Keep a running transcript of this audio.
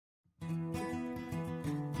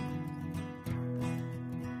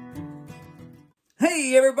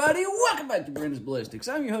Hey everybody, welcome back to Brandon's Ballistics.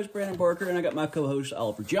 I'm your host Brandon Barker, and I got my co-host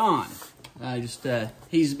Oliver John.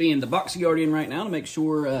 He's being the box guardian right now to make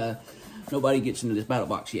sure nobody gets into this battle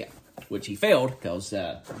box yet, which he failed because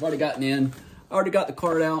I've already gotten in, already got the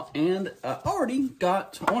card out, and already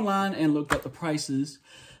got online and looked up the prices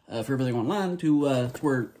for everything online to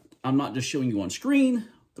where I'm not just showing you on screen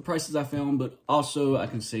the prices I found, but also I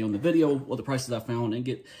can see on the video what the prices I found and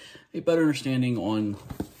get a better understanding on,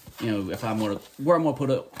 you know, if I'm gonna where I'm gonna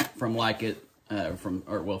put it from like it, from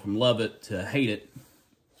love it to hate it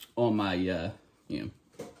on my you know,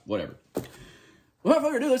 whatever. Without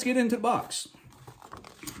further ado, let's get into the box.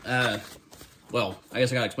 Well, I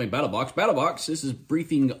guess I gotta explain BattlBox. BattlBox, this is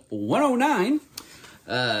briefing 109.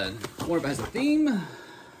 I wonder if it has a theme.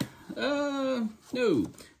 No.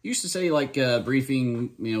 Used to say like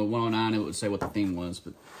briefing, you know, 109, it would say what the theme was,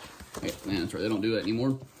 but yeah, that's right, they don't do that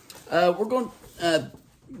anymore. We're going,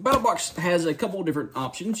 BattlBox has a couple of different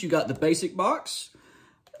options. You got the basic box,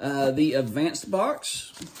 the advanced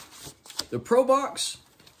box, the Pro box,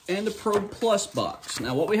 and the Pro Plus box.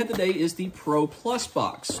 Now, what we have today is the Pro Plus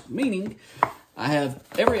box, meaning I have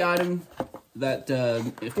every item that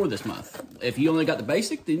for this month. If you only got the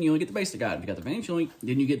basic, then you only get the basic item. If you got the advanced,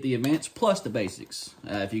 then you get the advanced plus the basics.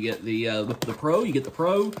 If you get the Pro, you get the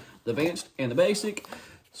Pro, the advanced, and the basic,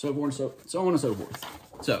 so on and so forth.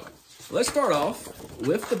 So let's start off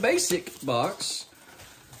with the basic box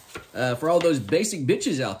for all those basic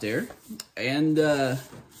bitches out there. And you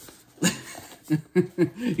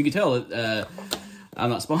can tell it, I'm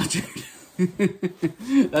not sponsored.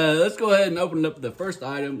 Let's go ahead and open up the first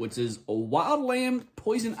item, which is a Wildland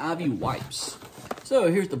Poison Ivy Wipes.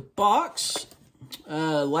 So here's the box.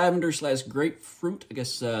 Lavender / grapefruit, I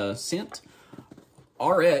guess, scent.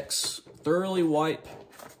 RX, thoroughly wipe.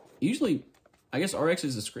 Usually, I guess RX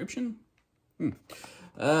is description.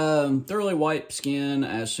 Thoroughly wipe skin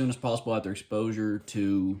as soon as possible after exposure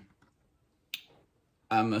to,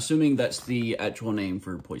 I'm assuming that's the actual name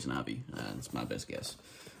for poison ivy. That's my best guess.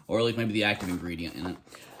 Or at least maybe the active ingredient in it.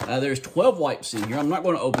 There's 12 wipes in here. I'm not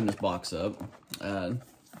going to open this box up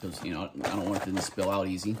because, you know, I don't want it to spill out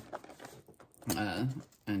easy.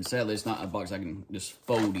 And sadly, it's not a box I can just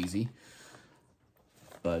fold easy.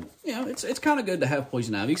 But, you know, it's kind of good to have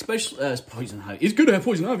poison ivy, especially as poison ivy. It's good to have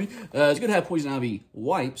poison ivy. It's good to have poison ivy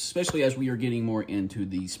wipes, especially as we are getting more into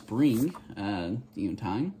the spring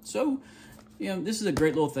time. So, you know, this is a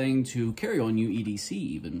great little thing to carry on you, EDC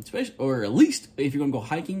even, especially, or at least if you're going to go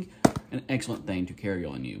hiking, an excellent thing to carry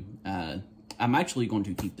on you. I'm actually going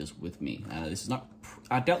to keep this with me. This is not,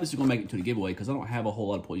 I doubt this is going to make it to the giveaway because I don't have a whole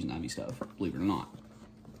lot of poison ivy stuff, believe it or not.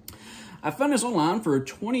 I found this online for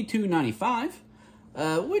 $22.95.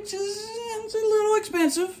 Which is it's a little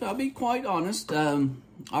expensive, I'll be quite honest. I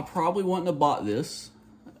probably wouldn't have bought this,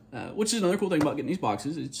 which is another cool thing about getting these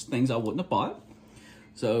boxes. It's things I wouldn't have bought.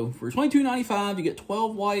 So for $22.95, you get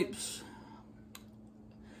 12 wipes.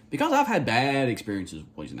 Because I've had bad experiences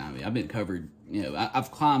with poison ivy, I've been covered, you know,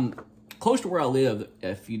 I've climbed close to where I live.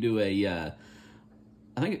 If you do a,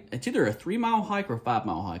 I think it's either a 3-mile hike or a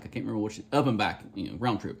 5-mile hike. I can't remember which, up and back, you know,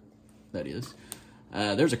 round trip, that is.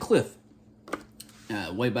 There's a cliff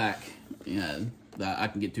way back that I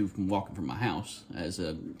can get to from walking from my house.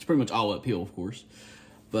 It's pretty much all uphill, of course.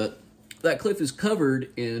 But that cliff is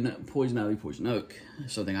covered in poison ivy, poison oak,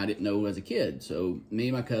 something I didn't know as a kid. So me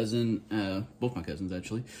and my cousin, both my cousins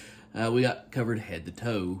actually, we got covered head to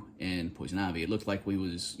toe in poison ivy. It looked like we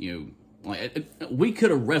was, you know, like we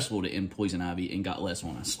could have wrestled it in poison ivy and got less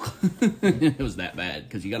on us. It was that bad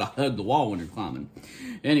because you got to hug the wall when you're climbing.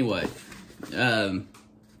 Anyway,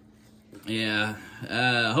 yeah,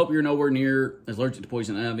 I hope you're nowhere near as allergic to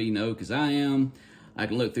poison ivy. No, because I am. I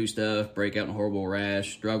can look through stuff, break out in a horrible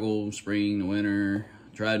rash, struggle, spring, winter,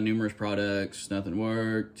 tried numerous products, nothing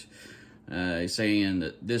worked. He's saying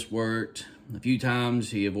that this worked. A few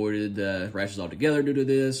times he avoided rashes altogether due to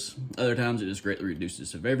this. Other times it just greatly reduced the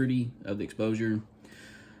severity of the exposure.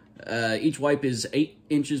 Each wipe is 8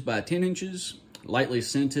 inches by 10 inches, lightly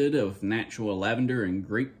scented of natural lavender and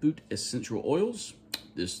grapefruit essential oils.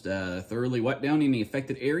 Just thoroughly wipe down any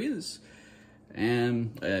affected areas,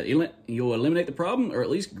 and you'll eliminate the problem, or at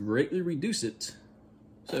least greatly reduce it.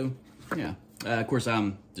 So, yeah. Of course,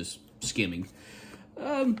 I'm just skimming.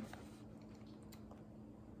 The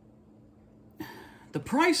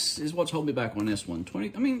price is what's holding me back on this one. I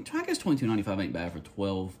mean, I guess $22.95 ain't bad for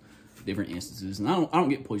 12 different instances, and I don't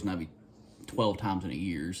get poison ivy 12 times in a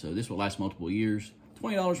year, so this will last multiple years.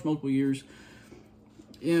 $20 for multiple years.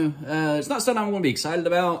 Yeah, it's not something I'm going to be excited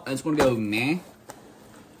about. It's going to go meh.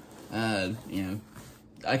 You know,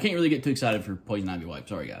 I can't really get too excited for Poison Ivy wipe.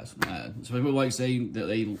 Sorry, guys. Some people like to say that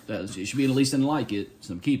it should be at least in like it,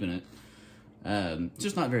 so I'm keeping it. It's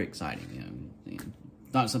just not very exciting. You know,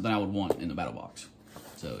 not something I would want in the battle box.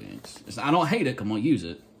 So I don't hate it, 'cause I'm gonna use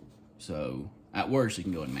it. So at worst, you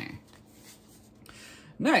can go in meh.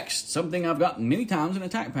 Next, something I've gotten many times in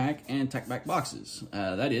attack pack and attack pack boxes.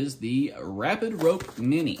 That is the Rapid Rope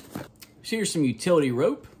Mini. So here's some utility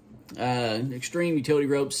rope. Extreme utility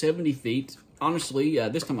rope, 70 feet. Honestly,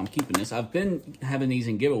 this time I'm keeping this. I've been having these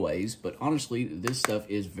in giveaways, but honestly, this stuff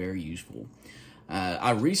is very useful.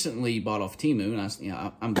 I recently bought off Temu,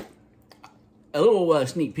 and I'm a little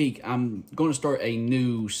sneak peek. I'm going to start a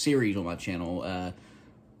new series on my channel.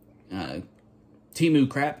 Temu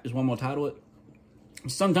Crap is what I'm going to title it.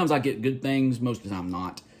 Sometimes I get good things, most of the time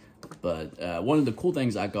not. But one of the cool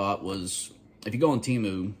things I got was, if you go on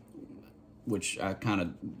Temu, which I kind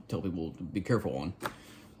of tell people to be careful on,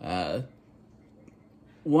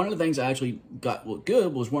 one of the things I actually got looked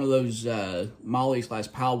good was one of those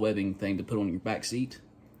Molly/pile webbing thing to put on your back seat.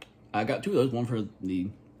 I got two of those, one for the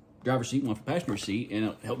driver's seat, one for passenger seat, and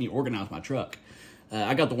it helped me organize my truck.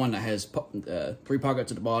 I got the one that has 3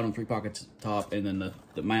 pockets at the bottom, 3 pockets at the top, and then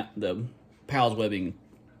the pals webbing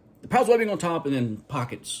on top, and then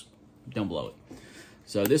pockets down below it.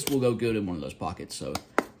 So this will go good in one of those pockets. So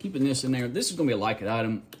keeping this in there. This is going to be a like it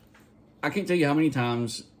item. I can't tell you how many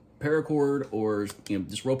times paracord or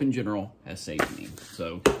just rope in general has saved me.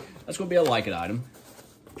 So that's going to be a like it item.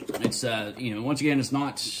 It's once again, it's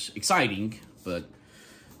not exciting, but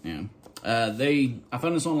I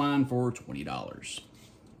found this online for $20,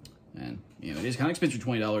 and it is kind of expensive,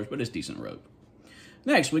 $20, but it's decent rope.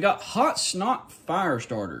 Next, we got Hot Snot Fire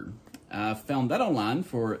Starter. I found that online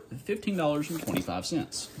for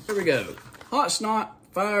 $15.25. Here we go. Hot Snot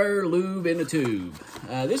Fire Lube in a Tube.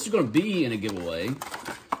 This is going to be in a giveaway.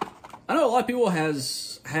 I know a lot of people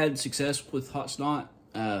has had success with Hot Snot.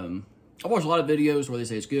 I've watched a lot of videos where they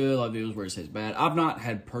say it's good, a lot of videos where it says it's bad. I've not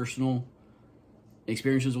had personal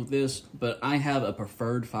experiences with this, but I have a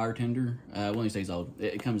preferred fire tender. One of these days,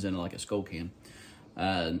 it comes in like a skull can.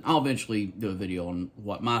 I'll eventually do a video on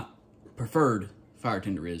what my preferred fire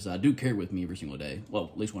tender is. I do carry with me every single day. Well,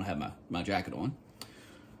 at least when I have my jacket on.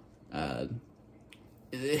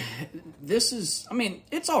 This is,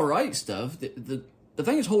 it's all right stuff. The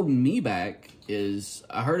thing that's holding me back is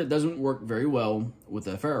I heard it doesn't work very well with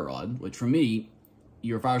a ferro rod, which for me,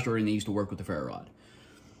 your fire starter needs to work with the ferro rod.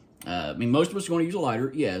 Most of us are going to use a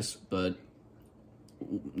lighter, yes, but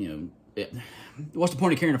what's the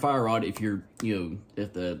point of carrying a fire rod if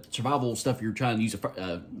if the survival stuff you're trying to use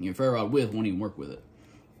a ferro rod with won't even work with it?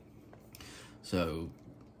 So,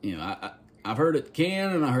 I've heard it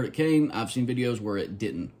can and I heard it can. I've seen videos where it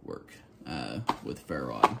didn't work with ferro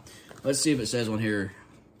rod. Let's see if it says on here.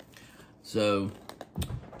 So,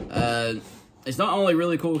 it's not only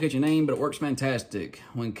really cool to catch your name, but it works fantastic.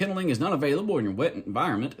 When kindling is not available in your wet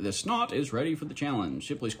environment, the snot is ready for the challenge.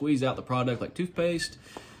 Simply squeeze out the product like toothpaste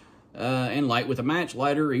and light with a match,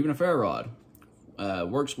 lighter, or even a ferro rod.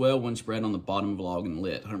 Works well when spread on the bottom of a log and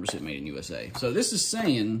lit. 100% made in USA. So this is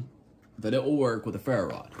saying that it will work with a ferro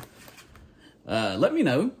rod. Let me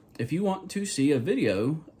know if you want to see a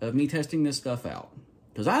video of me testing this stuff out,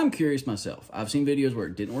 because I'm curious myself. I've seen videos where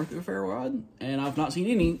it didn't work with a ferro rod, and I've not seen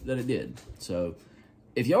any that it did. So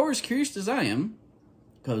if y'all are as curious as I am,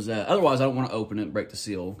 because otherwise I don't want to open it and break the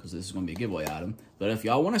seal, because this is going to be a giveaway item. But if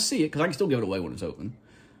y'all want to see it, because I can still give it away when it's open.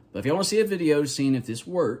 But if y'all want to see a video seeing if this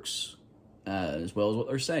works as well as what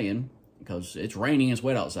they're saying, because it's raining, it's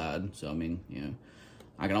wet outside. So,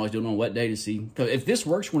 I can always do it on a wet day to see. Because if this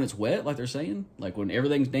works when it's wet, like they're saying, like when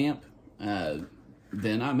everything's damp,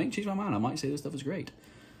 then I may change my mind. I might say this stuff is great.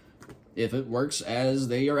 If it works as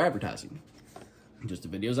they are advertising. Just the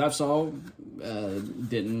videos I've saw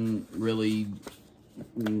didn't really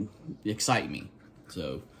excite me.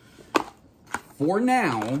 So, for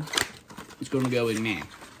now, it's going to go in meh.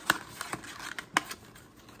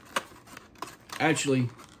 Actually,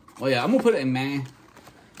 well, yeah, I'm going to put it in meh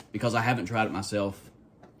because I haven't tried it myself.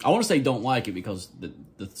 I want to say don't like it because the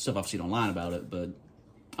stuff I've seen online about it, but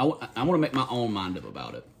I want to make my own mind up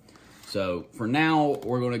about it. So, for now,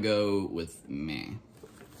 we're going to go with meh.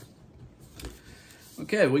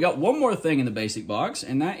 Okay, we got one more thing in the basic box,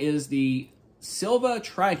 and that is the Silva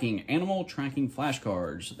Tracking Animal Tracking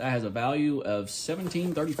Flashcards. That has a value of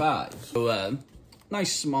 $17.35. So,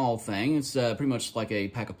 nice small thing. It's pretty much like a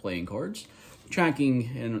pack of playing cards. Tracking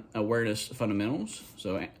and awareness fundamentals.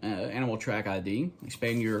 So, animal track ID.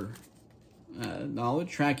 Expand your knowledge.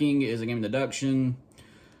 Tracking is a game of deduction.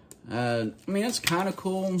 That's kind of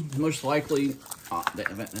cool. Most likely,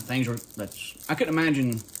 things are, I couldn't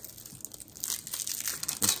imagine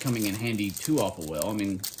coming in handy too awful well. I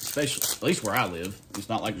mean, especially, at least where I live, it's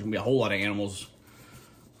not like there's gonna be a whole lot of animals.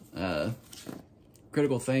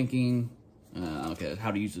 Critical thinking. Okay,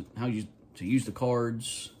 how to use the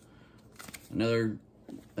cards. Another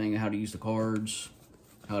thing, how to use the cards.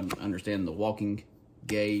 How to understand the walking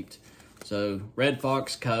gait. So, red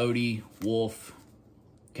fox, coyote, wolf,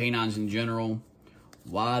 canines in general,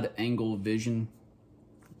 wide angle vision,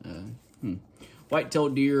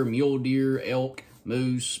 white-tailed deer, mule deer, elk,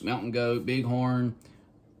 moose, mountain goat, bighorn,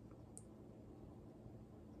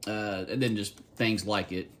 and then just things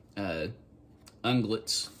like it,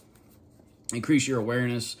 ungulates, increase your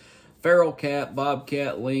awareness, feral cat,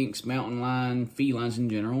 bobcat, lynx, mountain lion, felines in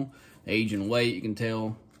general, age and weight you can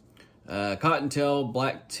tell, cottontail,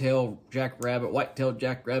 blacktail jackrabbit, whitetail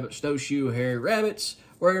jackrabbit, snowshoe, hairy rabbits,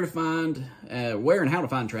 where and how to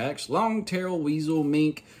find tracks, long-tail weasel,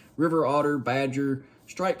 mink, river otter, badger,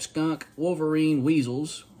 striped skunk, wolverine,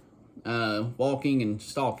 weasels, walking and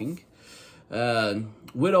stalking,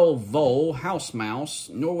 widow vole, house mouse,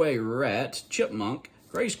 Norway rat, chipmunk,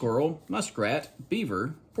 gray squirrel, muskrat,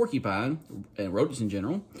 beaver, porcupine, and rodents in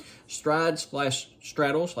general, stride /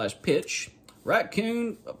 straddle / pitch,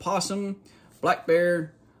 raccoon, possum, black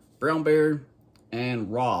bear, brown bear,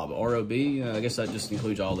 and rob, R-O-B. I guess that just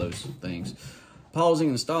includes all those things. Pausing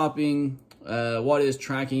and stopping, what is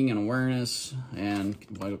tracking and awareness, and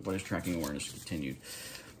what is tracking and awareness continued.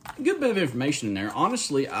 A good bit of information in there.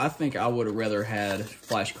 Honestly, I think I would have rather had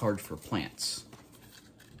flashcards for plants.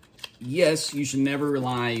 Yes, you should never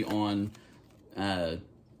rely on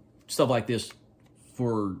stuff like this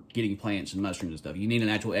for getting plants and mushrooms and stuff. You need an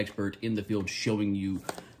actual expert in the field showing you,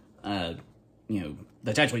 you know,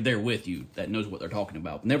 that's actually there with you, that knows what they're talking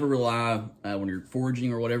about. Never rely, when you're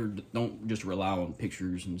foraging or whatever, don't just rely on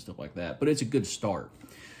pictures and stuff like that. But it's a good start.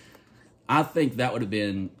 I think that would have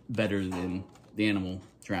been better than the animal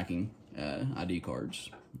tracking ID cards.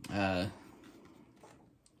 I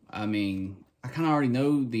mean, I kind of already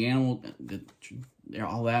know the animal,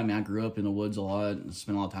 all that. I mean, I grew up in the woods a lot and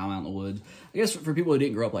spent a lot of time out in the woods. I guess for people who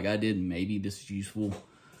didn't grow up like I did, maybe this is useful.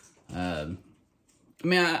 I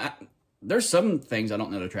mean, there's some things I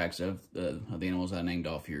don't know the tracks of the animals I named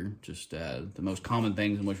off here. Just the most common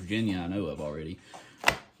things in West Virginia I know of already.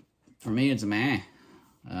 For me, it's a meh.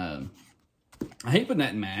 I hate putting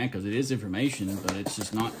that in meh because it is information, but it's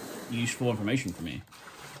just not useful information for me.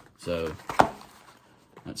 So,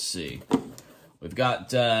 let's see. We've got,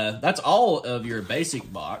 that's all of your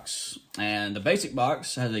basic box. And the basic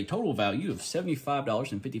box has a total value of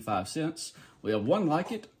 $75.55. We have 1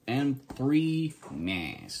 like it and 3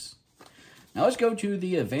 mehs. Now let's go to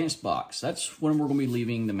the advanced box. That's when we're going to be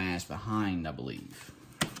leaving the mask behind, I believe.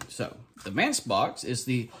 So, the advanced box is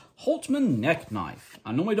the Holtzman neck knife.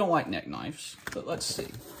 I normally don't like neck knives, but let's see.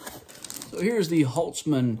 So here's the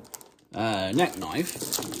Holtzman neck knife.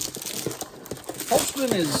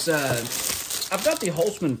 Holtzman is, I've got the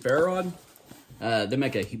Holtzman ferro rod. They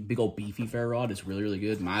make a big old beefy ferro rod. It's really, really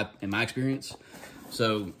good in my experience.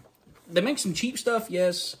 So, they make some cheap stuff,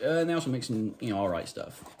 yes, and they also make some, you know, all right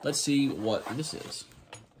stuff. Let's see what this is.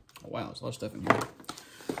 Oh, wow, there's a lot of stuff in here.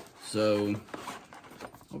 So,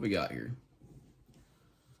 what we got here?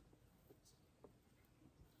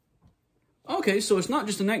 Okay, so it's not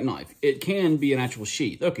just a neck knife. It can be an actual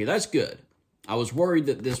sheath. Okay, that's good. I was worried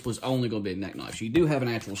that this was only going to be a neck knife. So you do have an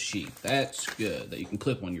actual sheath. That's good, that you can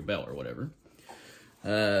clip on your belt or whatever.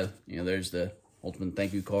 You know, there's the Ultimate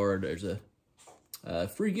thank you card. There's a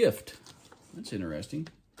free gift. That's interesting.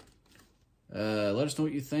 Let us know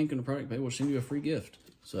what you think on the product page. We'll send you a free gift.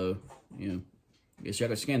 So, you know, I guess y'all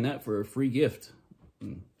can scan that for a free gift.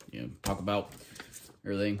 And, you know, talk about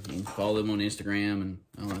everything. You can follow them on Instagram and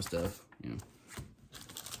all that stuff, you know.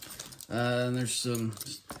 And there's some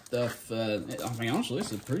stuff, I mean, honestly,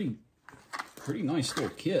 this is pretty nice little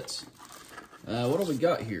kits. What do we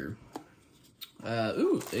got here?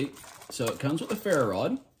 So it comes with a ferro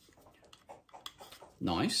rod.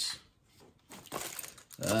 Nice.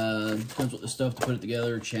 Comes with the stuff to put it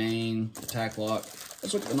together, chain, the tack lock.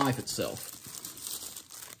 Let's look at the knife itself.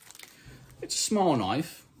 It's a small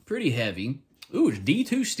knife, pretty heavy. Ooh, it's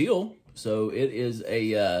D2 steel, so it is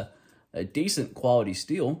a decent quality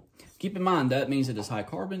steel. Keep in mind, that means it is high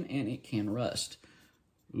carbon and it can rust.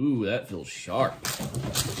 Ooh, that feels sharp.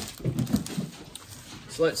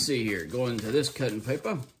 So let's see here, going to this cutting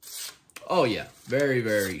paper. Oh yeah, very,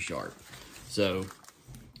 very sharp. So,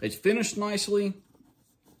 it's finished nicely.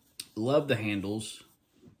 Love the handles.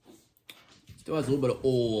 Still has a little bit of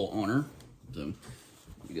oil on her. So,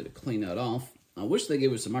 you got to clean that off. I wish they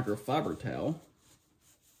gave us a microfiber towel.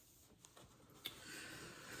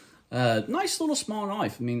 Nice little small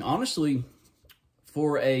knife. I mean, honestly,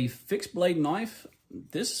 for a fixed blade knife,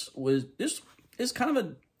 this is kind of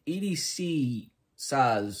an EDC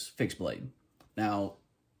size fixed blade. Now,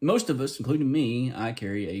 most of us, including me, I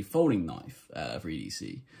carry a folding knife for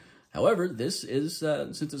EDC. However, this is,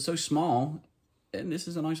 since it's so small, and this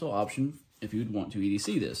is a nice little option if you'd want to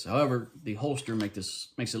EDC this. However, the holster makes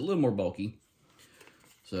it a little more bulky.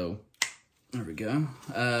 So, there we go.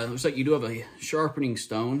 Looks like you do have a sharpening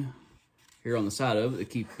stone here on the side of it to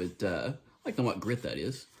keep it, I like to know what grit that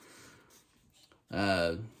is.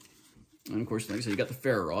 And of course, like I said, you got the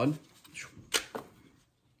ferro rod.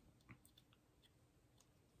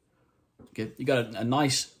 Okay, you got a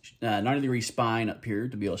nice 90-degree spine up here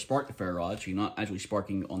to be able to spark the ferro rod, so you're not actually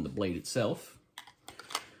sparking on the blade itself.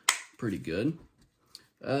 Pretty good.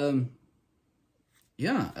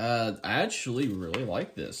 Yeah, I actually really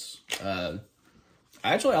like this.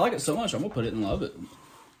 Actually, I like it so much, I'm going to put it in Love It.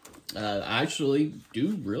 I actually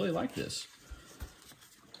do really like this.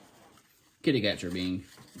 Kitty cats are being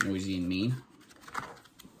noisy and mean.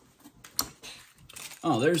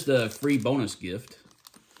 Oh, there's the free bonus gift.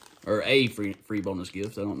 Or a free bonus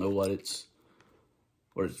gift. I don't know what it's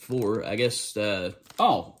for. I guess,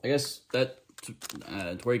 oh, I guess that, to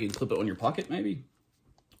where you can clip it on your pocket, maybe?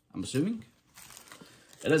 I'm assuming.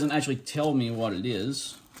 It doesn't actually tell me what it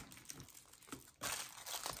is.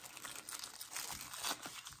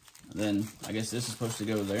 And then, I guess this is supposed to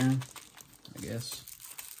go there, I guess.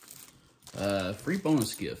 Free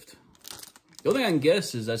bonus gift. The only thing I can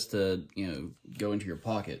guess is that's to, you know, go into your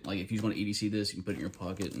pocket. Like, if you want to EDC this, you can put it in your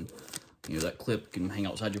pocket, and, you know, that clip can hang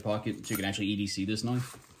outside your pocket, so you can actually EDC this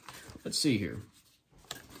knife. Let's see here.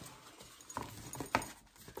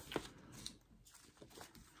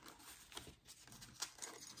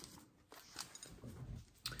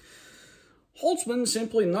 Holtzman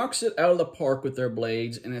simply knocks it out of the park with their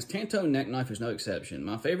blades, and his Tanto neck knife is no exception.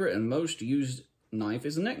 My favorite and most used knife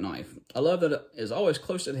is a neck knife. I love that it is always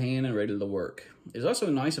close at hand and ready to work. It's also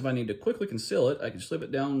nice if I need to quickly conceal it, I can slip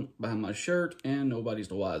it down behind my shirt and nobody's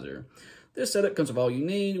the wiser. This setup comes with all you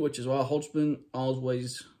need, which is the way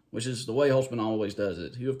Holtzman always does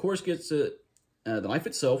it. He of course gets the knife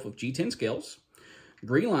itself with G10 scales,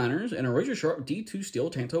 green liners, and a razor sharp D2 steel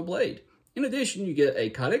Tanto blade. In addition, you get a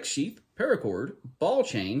Kydex sheath, paracord, ball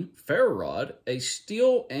chain, ferro rod, a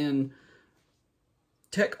steel and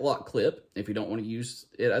tech lock clip, if you don't want to use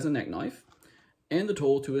it as a neck knife, and the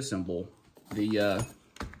tool to assemble the,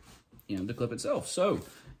 the clip itself. So,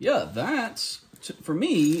 yeah, that's, for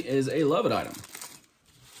me, is a Love It item.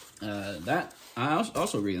 That, I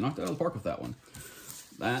also really knocked it out of the park with that one.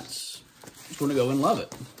 That's just going to go and Love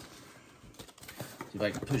It. See if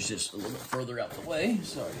I can push this a little bit further out the way.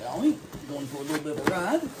 Sorry, Ollie. Going for a little bit of a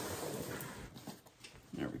ride.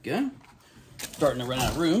 There we go. Starting to run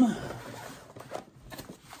out of room.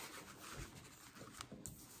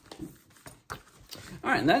 All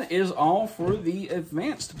right, and that is all for the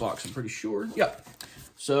advanced box, I'm pretty sure. Yep.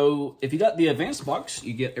 So if you got the advanced box,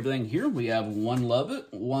 you get everything here. We have one Love It,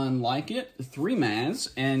 one Like It, 3 Maz,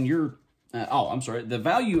 and your, the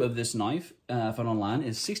value of this knife, found online,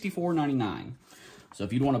 is $64.99. So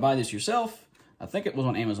if you'd want to buy this yourself, I think it was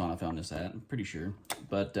on Amazon I found this at, I'm pretty sure.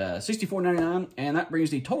 But $64.99, and that brings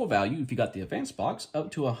the total value, if you got the advanced box, up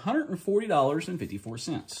to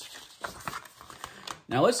 $140.54.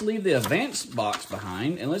 Now let's leave the advanced box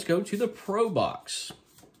behind, and let's go to the Pro box.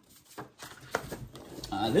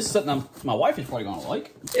 This is something my wife is probably going to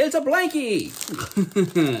like. It's a blankie!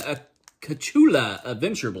 A Cachula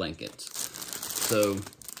adventure blanket. So,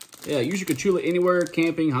 yeah, use your Cachula anywhere: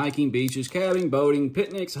 camping, hiking, beaches, cabin, boating,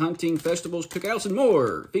 picnics, hunting, festivals, cookouts, and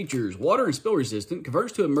more. Features: water and spill resistant,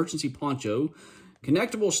 converts to emergency poncho,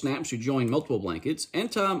 connectable snaps to join multiple blankets,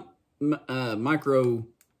 anti-micro,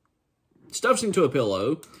 stuffs into a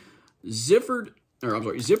pillow, zippered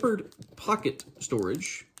pocket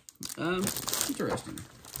storage. Interesting.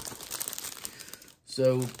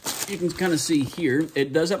 So you can kind of see here,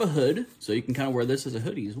 it does have a hood, so you can kind of wear this as a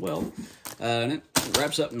hoodie as well. And it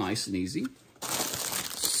wraps up nice and easy.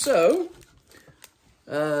 So,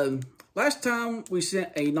 last time we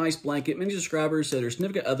sent a nice blanket, many subscribers said their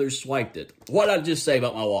significant others swiped it. What did I just say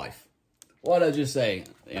about my wife? What did I just say?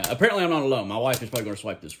 Yeah, apparently I'm not alone. My wife is probably going to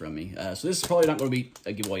swipe this from me. So this is probably not going to be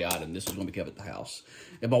a giveaway item. This is going to be kept at the house.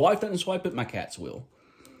 If my wife doesn't swipe it, my cats will.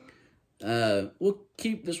 We'll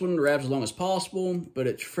keep this one in the wraps as long as possible, but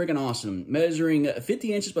it's friggin' awesome. Measuring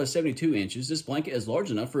 50 inches by 72 inches, this blanket is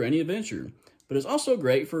large enough for any adventure, but it's also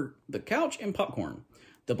great for the couch and popcorn.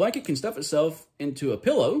 The blanket can stuff itself into a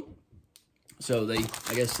pillow, so they,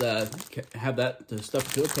 I guess, have that to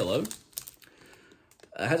stuff into a pillow.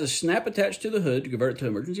 It has a snap attached to the hood to convert it to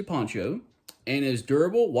emergency poncho, and is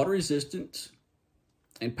durable, water resistant,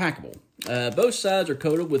 and packable. Both sides are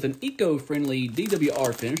coated with an eco-friendly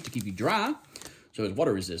DWR finish to keep you dry, so it's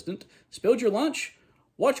water resistant. Spilled your lunch?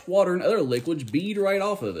 Watch water and other liquids bead right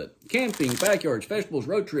off of it. Camping, backyards, festivals,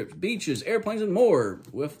 road trips, beaches, airplanes, and more.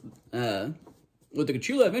 With the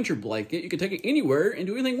Kachula Adventure Blanket, you can take it anywhere and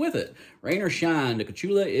do anything with it. Rain or shine, the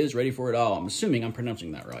Kachula is ready for it all. I'm assuming I'm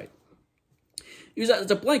pronouncing that right. Use that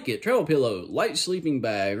as a blanket, travel pillow, light sleeping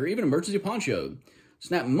bag, or even emergency poncho.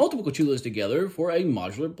 Snap multiple Kachulas together for a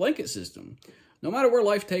modular blanket system. No matter where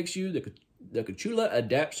life takes you, the Kachula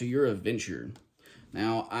adapts to your adventure.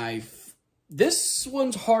 Now, this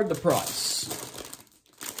one's hard to price.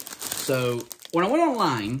 So, when I went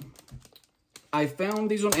online, I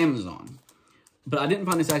found these on Amazon. But I didn't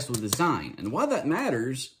find this actual design. And why that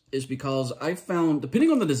matters is because I found, depending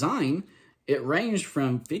on the design, it ranged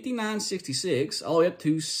from $59.66 all the way up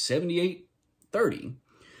to $78.30.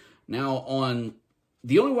 Now,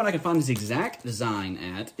 the only one I can find this exact design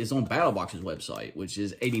at is on BattlBox's website, which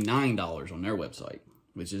is $89 on their website,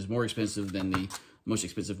 which is more expensive than the most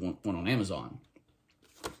expensive one on Amazon.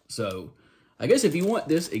 So, I guess if you want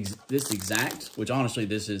this exact, which honestly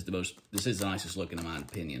this is the nicest looking in my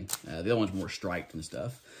opinion. The other one's more striped and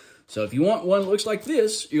stuff. So if you want one that looks like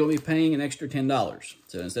this, you'll be paying an extra $10.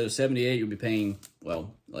 So instead of $78, you'll be paying,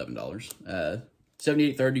 well, $11. $78.30,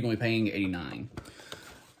 you're going to be paying $89.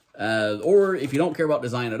 Or if you don't care about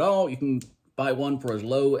design at all, you can buy one for as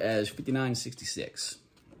low as $59.66.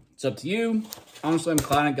 It's up to you. Honestly, I'm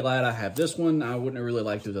kind of glad I have this one. I wouldn't really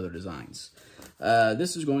like those other designs.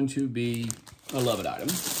 This is going to be a Love It item.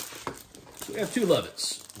 So we have two Love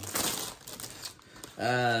It's.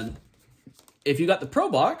 If you got the Pro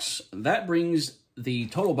Box, that brings the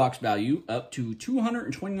total box value up to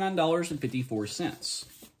 $229.54.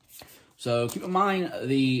 So keep in mind,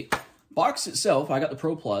 the box itself, I got the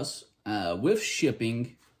Pro Plus, with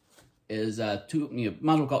shipping is, might as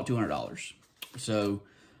well call it $200. So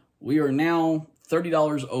we are now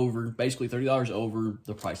 $30 over, basically $30 over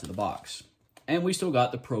the price of the box. And we still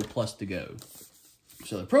got the Pro Plus to go.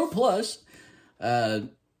 So the Pro Plus,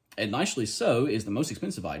 and nicely so, is the most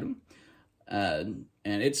expensive item. And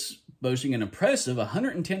it's boasting an impressive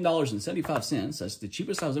 $110.75. That's the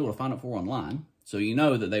cheapest I was able to find it for online. So you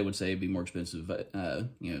know that they would say it'd be more expensive,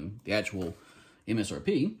 the actual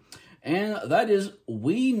MSRP. And that is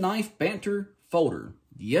We Knife Banter Folder.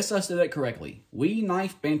 Yes, I said that correctly. We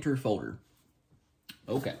Knife Banter Folder.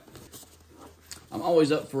 Okay. I'm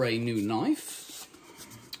always up for a new knife.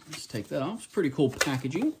 Let's take that off. It's pretty cool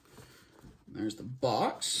packaging. There's the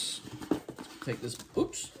box. Take this.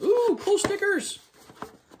 Oops. Ooh, cool stickers.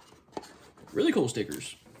 Really cool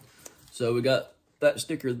stickers. So we got that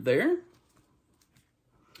sticker there.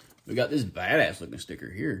 We got this badass looking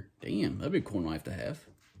sticker here. Damn, that'd be a cool knife to have.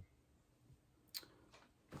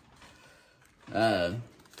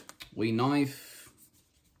 We Knife,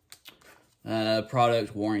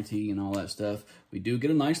 product warranty and all that stuff. We do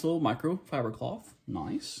get a nice little microfiber cloth.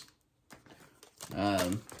 Nice.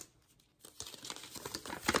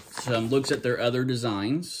 Some looks at their other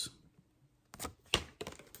designs.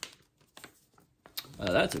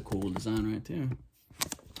 That's a cool design right there.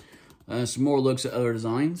 Some more looks at other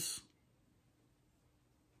designs.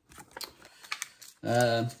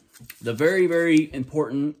 The very, very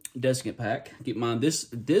important desiccant pack. Keep in mind,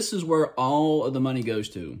 this is where all of the money goes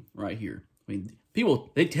to, right here. I mean,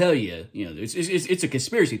 people, they tell you, it's a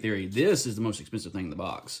conspiracy theory. This is the most expensive thing in the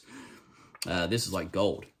box. This is like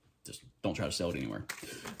gold. Just don't try to sell it anywhere.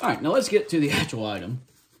 All right, now let's get to the actual item.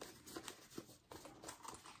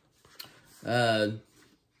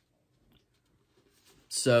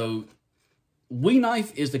 So, We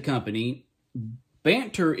Knife is the company.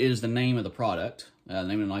 Banter is the name of the product, the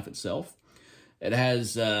name of the knife itself. It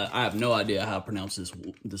has, I have no idea how to pronounce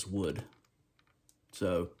this wood.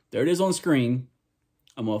 So, there it is on screen.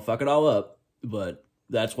 I'm going to fuck it all up, but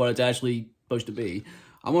that's what it's actually supposed to be.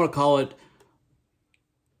 I'm going to call it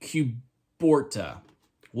Cuborta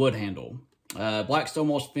wood handle. Black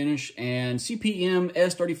stonewashed finish and CPM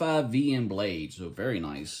S35 VN blade. So, very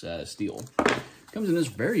nice steel. Comes in this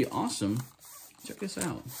very awesome, check this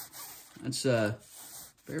out. That's very,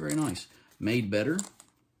 very nice. Made better.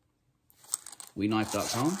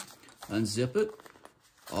 WeKnife.com. Unzip it.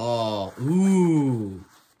 Oh, ooh.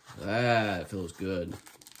 That feels good.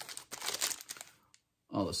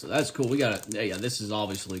 Oh, so that's cool. We got it. Yeah, this is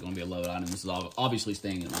obviously going to be a load item. This is obviously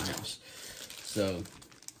staying in my house. So,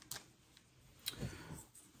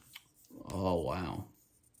 oh, wow.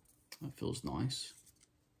 That feels nice.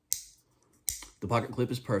 The pocket clip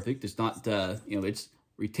is perfect. It's not, it's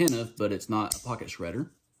retentive, but it's not a pocket shredder.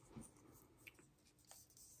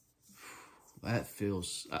 that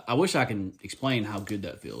feels... I wish I can explain how good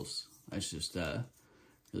that feels. That's just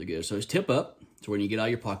really good. So it's tip up. So when you get out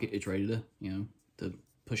of your pocket, it's ready to, to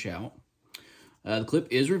push out. The clip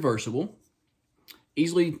is reversible.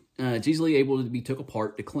 It's easily able to be took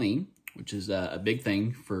apart to clean, which is a big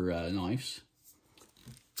thing for knives.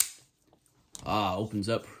 Opens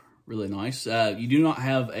up really nice. You do not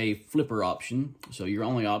have a flipper option, so your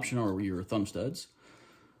only option are your thumb studs.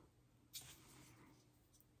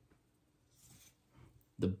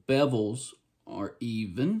 The bevels are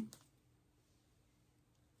even.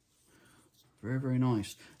 Very, very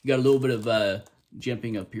nice. You got a little bit of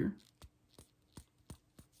jimping up here.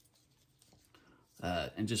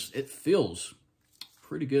 And just, it feels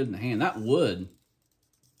pretty good in the hand. That wood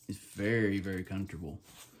is very, very comfortable.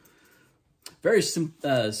 Very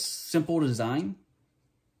simple design.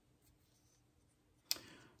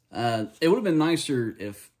 It would have been nicer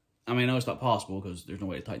if, I mean, I know it's not possible because there's no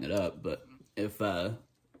way to tighten it up, but if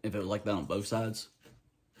it was like that on both sides.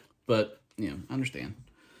 But, I understand.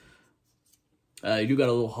 You do got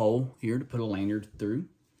a little hole here to put a lanyard through.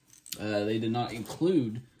 They did not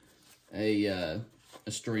include a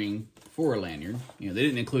string for a lanyard. They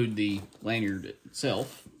didn't include the lanyard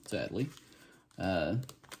itself, sadly.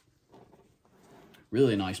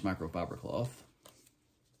 Really nice microfiber cloth.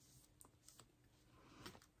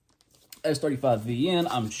 S35VN,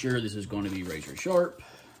 I'm sure this is going to be razor sharp.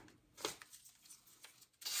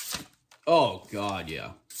 Oh, God,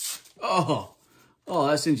 yeah. Oh,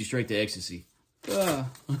 that sends you straight to ecstasy.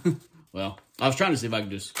 Well, I was trying to see if I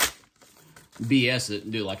could just BS it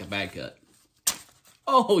and do like a bad cut.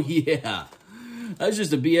 Oh, yeah. That's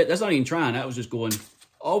just a BS. That's not even trying. That was just going,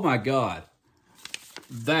 oh, my God.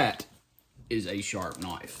 That is a sharp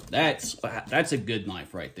knife. That's a good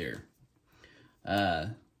knife right there.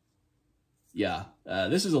 Yeah.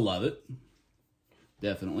 This is a love it.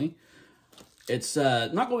 Definitely. It's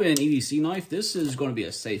not going to be an EDC knife. This is going to be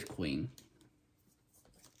a safe queen.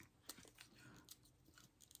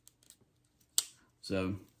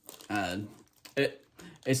 So,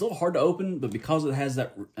 it's a little hard to open, but because it has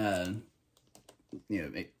that,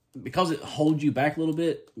 because it holds you back a little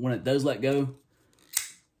bit, when it does let go,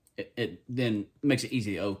 it then makes it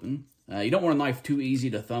easy to open. You don't want a knife too easy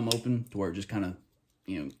to thumb open to where it just kind of,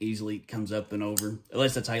 easily comes up and over.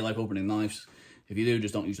 Unless that's how you like opening knives. If you do,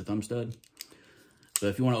 just don't use a thumb stud. But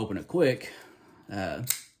if you want to open it quick, yeah.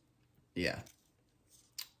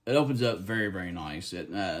 It opens up very, very nice.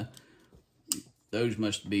 Those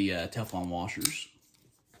must be Teflon washers.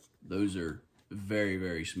 Those are very,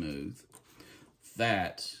 very smooth.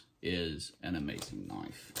 That is an amazing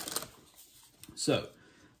knife. So,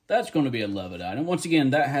 that's going to be a love it item. Once again,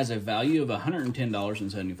 that has a value of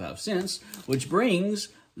 $110.75, which brings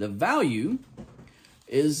the value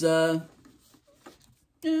is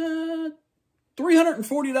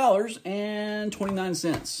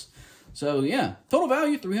 $340.29. So, yeah, total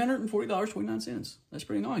value, $340.29. That's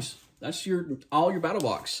pretty nice. That's all your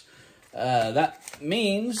BattlBox. That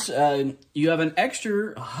means you have an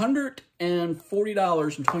extra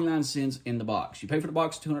 $140.29 in the box. You pay for the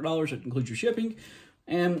box $200. That includes your shipping,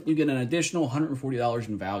 and you get an additional $140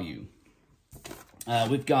 in value.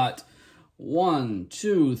 We've got 1,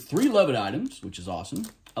 2, 3 love it items, which is awesome.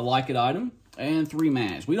 A like it item, and 3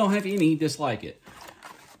 mash. We don't have any dislike it,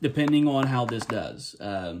 depending on how this does.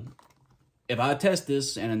 If I test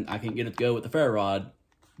this and I can get it to go with the ferro rod,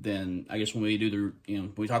 then I guess when we do the,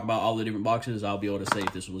 when we talk about all the different boxes, I'll be able to say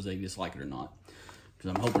if this was a dislike it or not. Because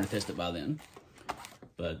I'm hoping to test it by then.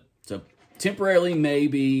 But, so, temporarily,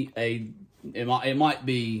 maybe it might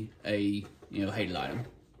be a, hated item.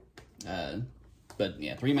 But,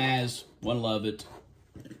 yeah, 3 Maz, 1 love it,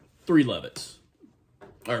 3 love it.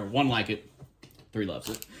 Or 1 like it, 3 loves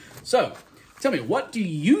it. So, tell me, what do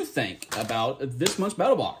you think about this month's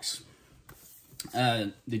BattlBox?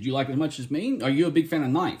 Did you like it as much as me? Are you a big fan of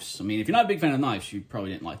knives? I mean, if you're not a big fan of knives, you probably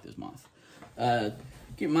didn't like this month.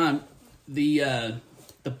 Keep in mind, the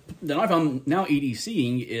knife I'm now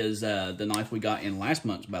EDCing is the knife we got in last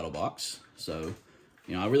month's BattlBox. So,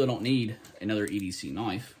 I really don't need another EDC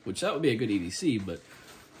knife, which that would be a good EDC, but,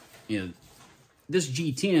 this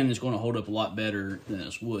G10 is going to hold up a lot better than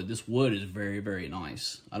this wood. This wood is very, very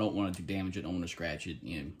nice. I don't want to damage it. I don't want to scratch it.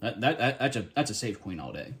 That's a safe queen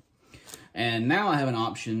all day. And now I have an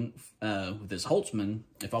option with this Holtzman.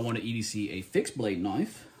 If I want to EDC a fixed blade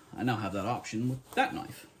knife, I now have that option with that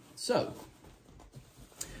knife. So,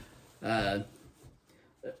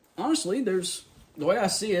 honestly, the way I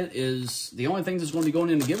see it is the only thing that's going to be going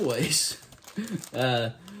into giveaways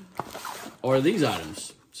are these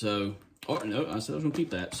items. So, no, I said I was going to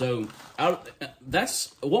keep that. So,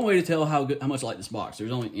 that's one way to tell how much I like this box.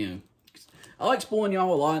 There's only, I like spoiling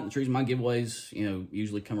y'all a lot. The reason my giveaways, you know,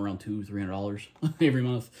 usually come around $200-300 every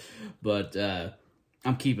month. But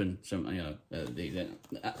I'm keeping some, you know,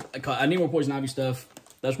 I need more poison ivy stuff.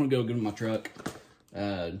 That's going to go good in my truck.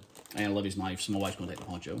 And I love these knives. So my wife's going to take the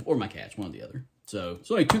poncho, or my cats, one or the other. So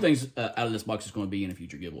only 2 things out of this box is going to be in a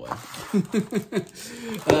future giveaway.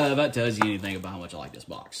 If that tells you anything about how much I like this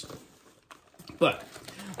box. But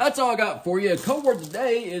that's all I got for you. Code word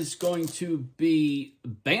today is going to be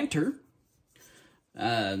banter.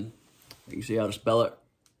 You can see how to spell it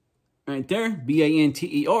right there.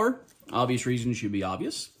 B-A-N-T-E-R. Obvious reasons should be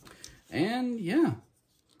obvious. And yeah.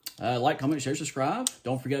 Like, comment, share, subscribe.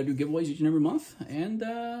 Don't forget to do giveaways each and every month. And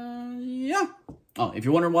yeah. Oh, if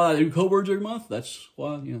you're wondering why I do code words every month, that's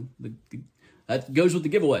why, you know, that goes with the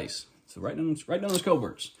giveaways. So write down those code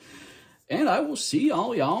words. And I will see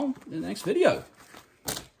all y'all in the next video.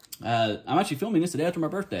 I'm actually filming this today after my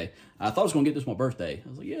birthday. I thought I was going to get this on my birthday. I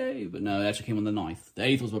was like, yay. But no, it actually came on the 9th. The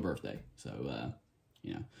 8th was my birthday. So,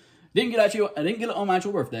 you know, I didn't get it on my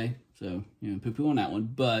actual birthday. So, you know, poo-poo on that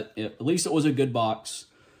one. But at least it was a good box.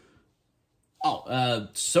 Oh,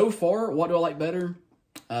 so far, what do I like better?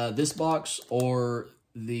 This box or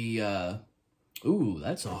the, ooh,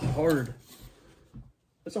 that's a hard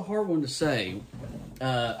one to say.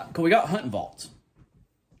 Cause we got Hunting Vault.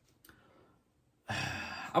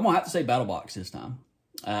 I'm gonna have to say BattlBox this time.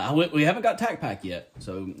 We haven't got Tac Pack yet,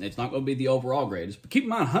 so it's not gonna be the overall greatest. But keep in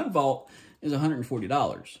mind, Hunting Vault is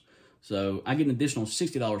 $140. So I get an additional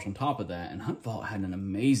 $60 on top of that, and Hunting Vault had an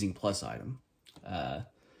amazing plus item.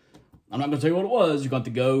 I'm not going to tell you what it was. You're going to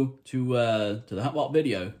have to go to the Hunt Vault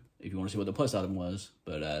video if you want to see what the plus item was.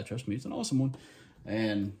 But trust me, it's an awesome one.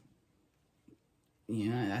 And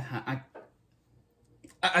yeah,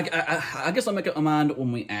 I guess I'll make up my mind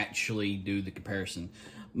when we actually do the comparison.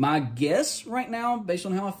 My guess right now, based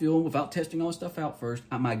on how I feel, without testing all this stuff out first,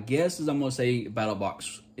 my guess is I'm going to say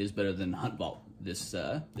BattlBox is better than Hunt Vault this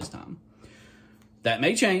time. That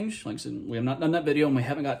may change. Like I said, we have not done that video, and we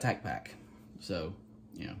haven't got Tac Pack. So,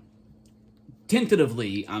 you know.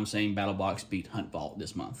 Tentatively, I'm saying BattlBox beat Hunt Vault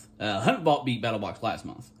this month. Hunt Vault beat BattlBox last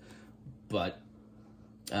month. But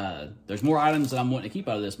there's more items that I'm wanting to keep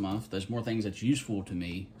out of this month. There's more things that's useful to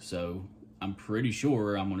me. So I'm pretty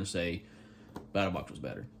sure I'm going to say BattlBox was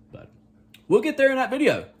better. But we'll get there in that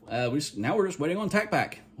video. Now we're just waiting on Tac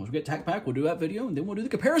Pack. Once we get Tac Pack, we'll do that video, and then we'll do the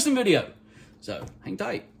comparison video. So hang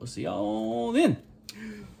tight. We'll see y'all then.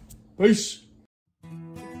 Peace.